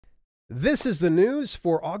This is the news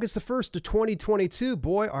for August the 1st of 2022.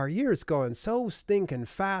 Boy, our year is going so stinking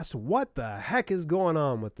fast. What the heck is going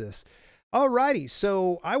on with this? Alrighty,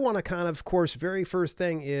 so I want to of course, very first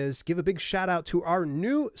thing is give a big shout out to our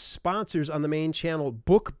new sponsors on the main channel,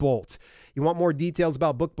 BookBolt. You want more details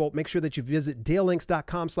about BookBolt, make sure that you visit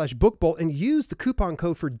dalelinks.com/bookbolt and use the coupon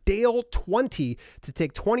code for Dale20 to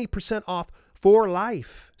take 20% off for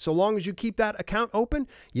life. So long as you keep that account open,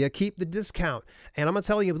 you keep the discount. And I'm going to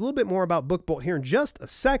tell you a little bit more about BookBolt here in just a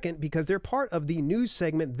second because they're part of the news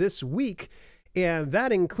segment this week. And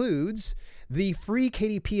that includes the free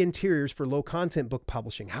KDP interiors for low content book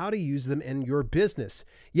publishing, how to use them in your business.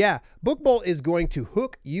 Yeah, BookBolt is going to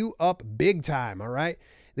hook you up big time, all right?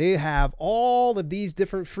 They have all of these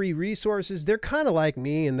different free resources. They're kind of like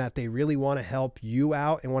me in that they really want to help you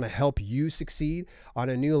out and want to help you succeed on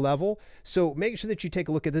a new level. So make sure that you take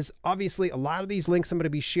a look at this. Obviously, a lot of these links I'm going to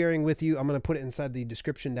be sharing with you. I'm going to put it inside the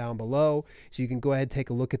description down below so you can go ahead and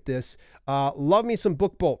take a look at this. Love me some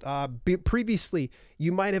BookBolt. Previously,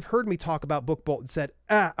 you might have heard me talk about BookBolt and said,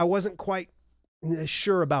 I wasn't quite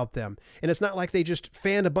sure about them. And it's not like they just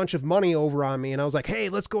fanned a bunch of money over on me and I was like, hey,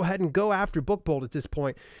 let's go ahead and go after BookBolt at this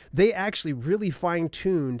point. They actually really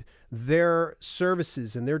fine-tuned their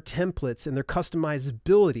services and their templates and their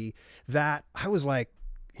customizability that I was like,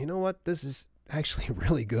 you know what? This is actually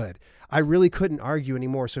really good. I really couldn't argue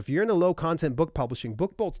anymore. So if you're in the low content book publishing,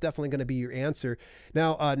 BookBolt's definitely going to be your answer.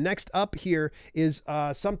 Now, next up here is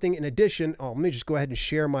something in addition. Oh, let me just go ahead and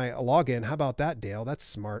share my login. How about that, Dale? That's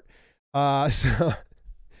smart. So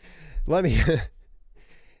let me,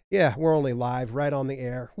 yeah, we're only live right on the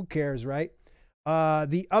air. Who cares, right?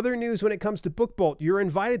 The other news when it comes to BookBolt, you're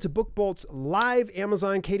invited to BookBolt's live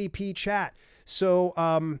Amazon KDP chat. So,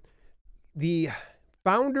 the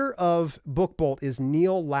founder of BookBolt is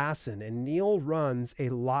Neil Lassen, and Neil runs a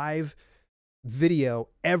live video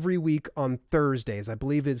every week on Thursdays. I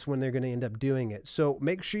believe it's when they're going to end up doing it. So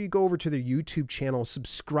make sure you go over to their YouTube channel,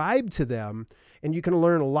 subscribe to them, and you can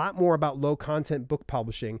learn a lot more about low content book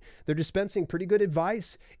publishing. They're dispensing pretty good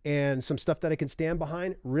advice and some stuff that I can stand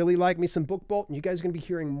behind. Really like me some BookBolt, and you guys are going to be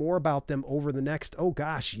hearing more about them over the next, oh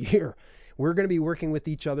gosh, year. We're going to be working with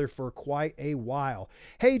each other for quite a while.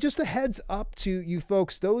 Hey, just a heads up to you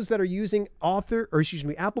folks, those that are using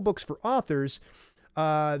Apple Books for Authors,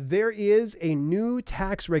 there is a new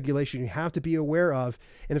tax regulation you have to be aware of.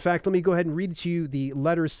 And in fact, let me go ahead and read it to you. The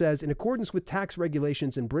letter says, in accordance with tax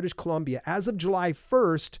regulations in British Columbia, as of July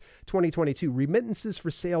 1st, 2022, remittances for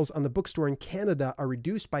sales on the bookstore in Canada are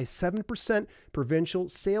reduced by 7% provincial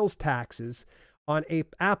sales taxes on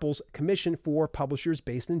Apple's commission for publishers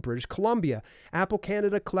based in British Columbia. Apple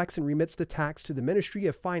Canada collects and remits the tax to the Ministry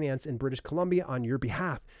of Finance in British Columbia on your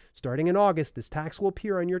behalf. Starting in August, this tax will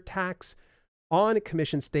appear on your tax on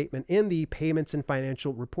commission statement in the Payments and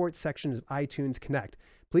Financial Reports section of iTunes Connect.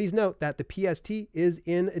 Please note that the PST is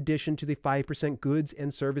in addition to the 5% goods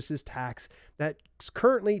and services tax that's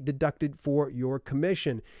currently deducted for your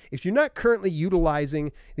commission. If you're not currently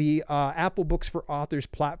utilizing the Apple Books for Authors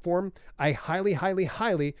platform, I highly, highly,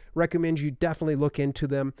 highly recommend you definitely look into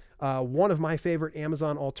them. One of my favorite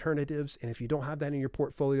Amazon alternatives, and if you don't have that in your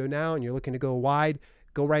portfolio now and you're looking to go wide,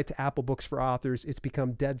 go right to Apple Books for Authors. It's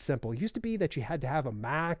become dead simple. It used to be that you had to have a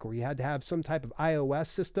Mac or you had to have some type of iOS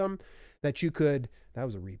system that you could, that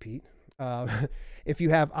was a repeat. If you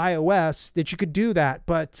have iOS, that you could do that,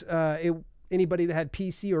 but anybody that had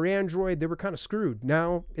PC or Android, they were kind of screwed.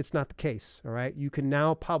 Now it's not the case, all right? You can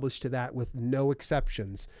now publish to that with no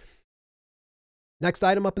exceptions. Next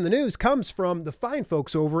item up in the news comes from the fine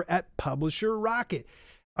folks over at Publisher Rocket.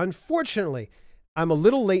 Unfortunately, I'm a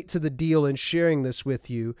little late to the deal in sharing this with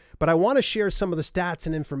you, but I want to share some of the stats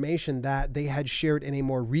and information that they had shared in a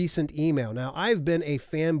more recent email. Now, I've been a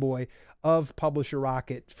fanboy of Publisher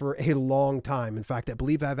Rocket for a long time. In fact, I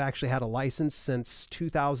believe I've actually had a license since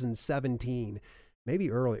 2017,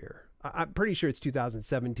 maybe earlier. I'm pretty sure it's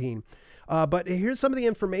 2017. But here's some of the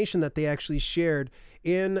information that they actually shared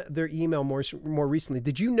in their email more recently.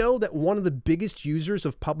 Did you know that one of the biggest users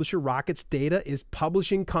of Publisher Rocket's data is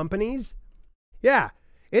publishing companies? Yeah.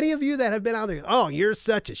 Any of you that have been out there, oh, you're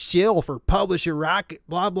such a shill for Publisher Rocket,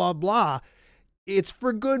 blah, blah, blah. It's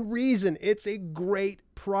for good reason. It's a great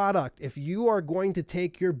product. If you are going to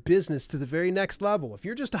take your business to the very next level, if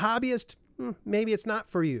you're just a hobbyist, maybe it's not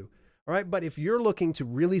for you. All right. But if you're looking to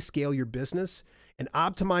really scale your business and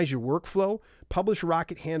optimize your workflow, Publisher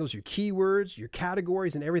Rocket handles your keywords, your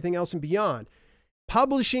categories, and everything else and beyond.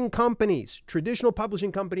 Publishing companies, traditional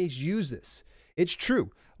publishing companies use this. It's true.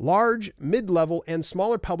 Large, mid-level, and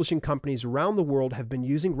smaller publishing companies around the world have been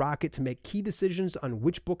using Rocket to make key decisions on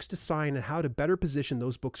which books to sign and how to better position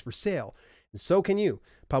those books for sale. And so can you.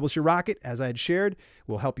 Publisher Rocket, as I had shared,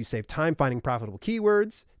 will help you save time finding profitable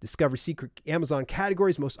keywords, discover secret Amazon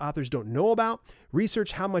categories most authors don't know about,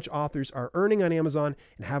 research how much authors are earning on Amazon,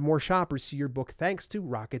 and have more shoppers see your book thanks to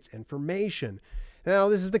Rocket's information. Now,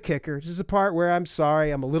 this is the kicker. This is the part where I'm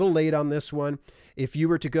sorry, I'm a little late on this one. If you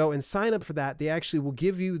were to go and sign up for that, they actually will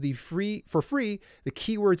give you for free the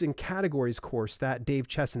keywords and categories course that Dave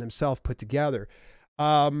Chesson himself put together.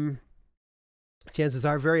 Chances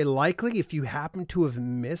are very likely, if you happen to have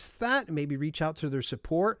missed that, maybe reach out to their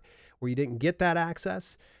support or you didn't get that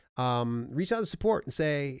access. Reach out to support and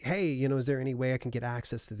say, hey, you know, is there any way I can get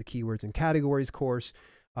access to the keywords and categories course?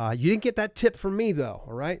 You didn't get that tip from me though.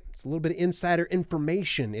 All right. It's a little bit of insider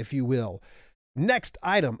information, if you will. Next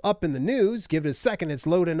item up in the news, give it a second. It's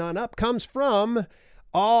loading on up, comes from,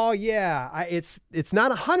 oh yeah, it's not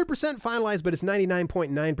 100% finalized, but it's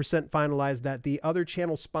 99.9% finalized that the other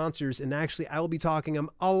channel sponsors, and actually I will be talking them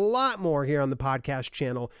a lot more here on the podcast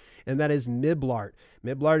channel, and that is Miblart.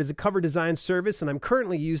 Miblart is a cover design service, and I'm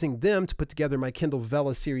currently using them to put together my Kindle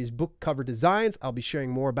Vella series book cover designs. I'll be sharing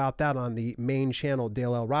more about that on the main channel,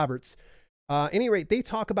 Dale L. Roberts. At any rate, they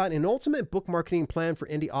talk about an ultimate book marketing plan for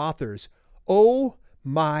indie authors. Oh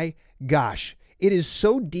my gosh, it is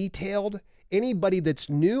so detailed. Anybody that's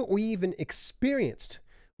new or even experienced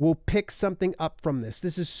will pick something up from this.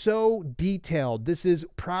 This is so detailed. This is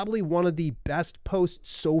probably one of the best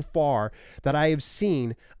posts so far that I have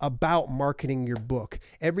seen about marketing your book.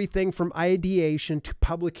 Everything from ideation to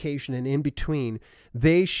publication and in between,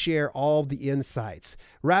 they share all the insights.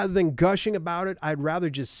 Rather than gushing about it, I'd rather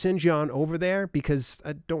just send you on over there because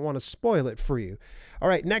I don't want to spoil it for you. All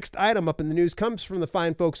right, next item up in the news comes from the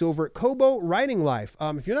fine folks over at Kobo Writing Life.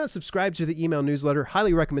 If you're not subscribed to the email newsletter,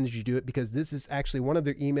 highly recommend that you do it because this is actually one of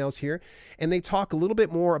their emails here. And they talk a little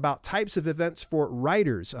bit more about types of events for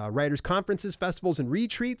writers, writers conferences, festivals, and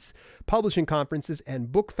retreats, publishing conferences,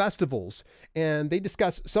 and book festivals. And they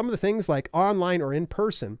discuss some of the things like online or in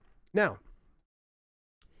person. Now,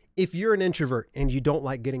 if you're an introvert and you don't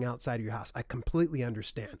like getting outside of your house, I completely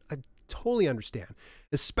understand. I totally understand,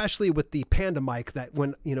 especially with the pandemic that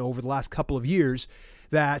went, you know, over the last couple of years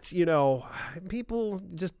that, you know, people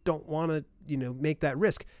just don't want to, you know, make that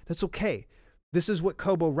risk. That's okay. This is what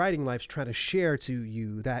Kobo Writing Life's trying to share to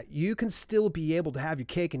you, that you can still be able to have your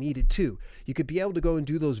cake and eat it too. You could be able to go and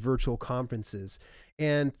do those virtual conferences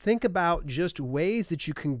and think about just ways that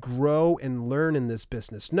you can grow and learn in this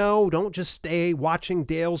business. No, don't just stay watching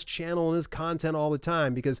Dale's channel and his content all the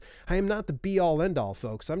time, because I am not the be all end all,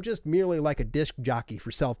 folks. I'm just merely like a disc jockey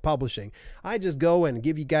for self-publishing. I just go and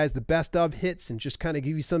give you guys the best of hits and just kind of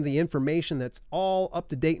give you some of the information that's all up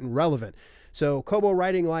to date and relevant. So Kobo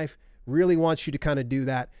Writing Life really wants you to kind of do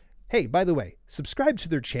that. Hey, by the way, subscribe to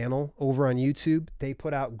their channel over on YouTube. They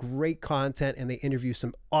put out great content and they interview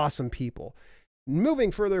some awesome people.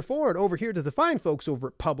 Moving further forward over here to the fine folks over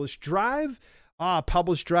at Publish Drive.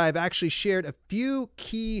 Publish Drive actually shared a few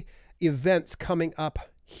key events coming up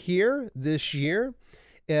here this year.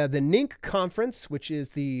 The NINC conference, which is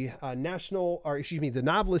the the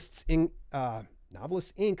Novelists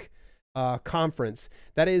Inc. Conference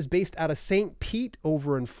that is based out of St. Pete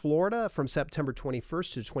over in Florida from September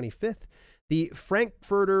 21st to 25th. The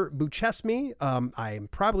Frankfurter Buchesme, I am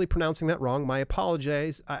probably pronouncing that wrong. My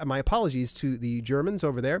apologies to the Germans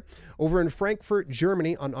over there, over in Frankfurt,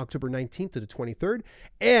 Germany on October 19th to the 23rd,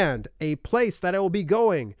 and a place that I will be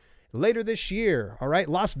going later this year. All right,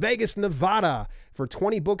 Las Vegas, Nevada for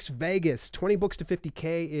 20 Books Vegas. 20 Books to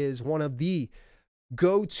 50K is one of the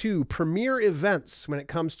go-to premier events when it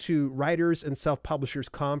comes to writers and self-publishers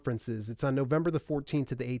conferences. It's on November the 14th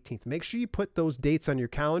to the 18th. Make sure you put those dates on your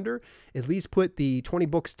calendar. At least put the 20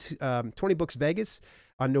 Books Vegas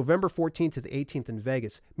on November 14th to the 18th in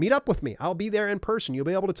Vegas. Meet up with me. I'll be there in person. You'll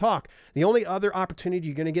be able to talk. The only other opportunity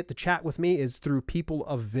you're going to get to chat with me is through People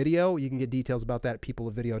of Video. You can get details about that at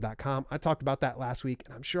peopleofvideo.com. I talked about that last week,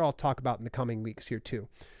 and I'm sure I'll talk about in the coming weeks here too.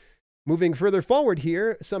 Moving further forward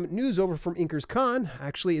here, some news over from Inkers Con.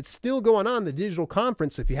 Actually, it's still going on, the digital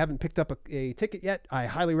conference. If you haven't picked up a ticket yet, I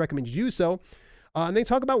highly recommend you do so. And they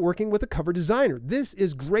talk about working with a cover designer. This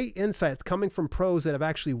is great insights coming from pros that have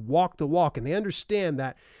actually walked the walk, and they understand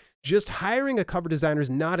that just hiring a cover designer is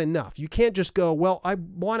not enough. You can't just go, well, I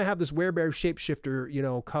want to have this werebear shapeshifter, you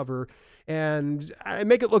know, cover and I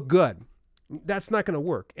make it look good. That's not going to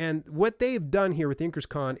work. And what they've done here with Inkers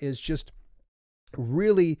Con is just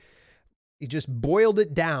really just boiled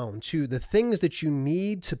it down to the things that you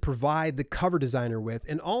need to provide the cover designer with,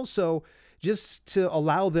 and also just to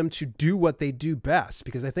allow them to do what they do best.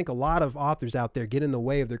 Because I think a lot of authors out there get in the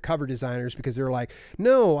way of their cover designers because they're like,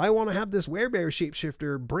 no, I want to have this werebear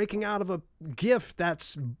shapeshifter breaking out of a GIF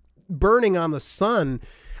that's burning on the sun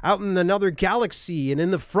out in another galaxy, and in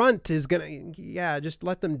the front is gonna, yeah, just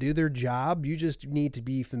let them do their job. You just need to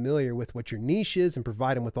be familiar with what your niche is and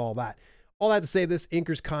provide them with all that. All that to say, this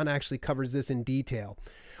Inkers Con actually covers this in detail.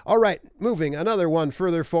 All right, moving another one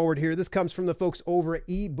further forward here. This comes from the folks over at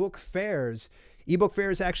eBook Fairs. eBook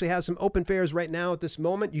Fairs actually has some open fairs right now at this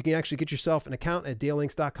moment. You can actually get yourself an account at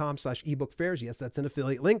dalelinks.com/ebookfairs. Yes, that's an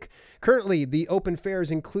affiliate link. Currently, the open fairs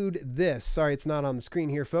include this. Sorry, it's not on the screen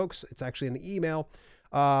here, folks. It's actually in the email.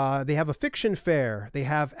 They have a fiction fair. They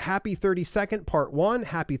have Happy 32nd Part 1,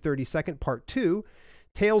 Happy 32nd Part 2,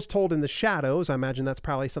 Tales Told in the Shadows. I imagine that's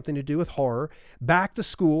probably something to do with horror. Back to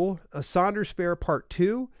School, a Saunders Fair Part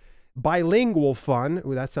 2, Bilingual Fun.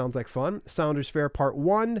 Ooh, that sounds like fun. Saunders Fair Part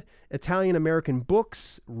 1, Italian American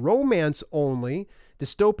Books, Romance Only,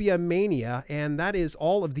 Dystopia Mania, and that is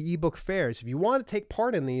all of the ebook fairs. If you want to take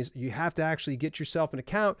part in these, you have to actually get yourself an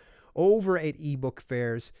account over at eBook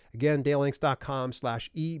Fairs. Again,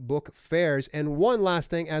 dalelinks.com/ebook fairs. And one last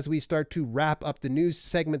thing as we start to wrap up the news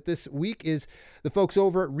segment this week is the folks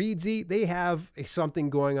over at Readsy. They have something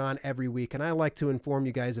going on every week, and I like to inform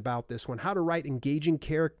you guys about this one, how to write engaging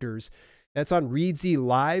characters. That's on Readsy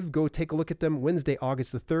Live. Go take a look at them Wednesday,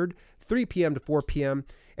 August the 3rd, 3 p.m. to 4 p.m.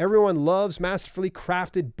 Everyone loves masterfully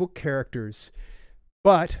crafted book characters.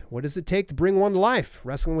 But what does it take to bring one to life?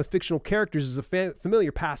 Wrestling with fictional characters is a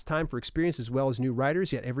familiar pastime for experienced as well as new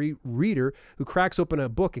writers, yet every reader who cracks open a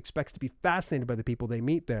book expects to be fascinated by the people they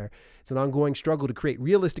meet there. It's an ongoing struggle to create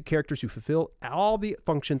realistic characters who fulfill all the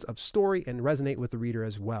functions of story and resonate with the reader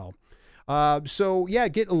as well. So yeah,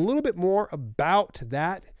 get a little bit more about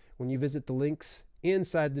that when you visit the links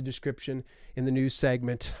inside the description in the news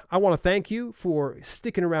segment. I want to thank you for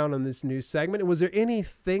sticking around on this news segment. Was there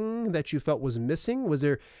anything that you felt was missing? Was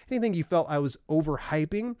there anything you felt I was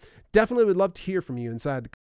overhyping? Definitely would love to hear from you inside the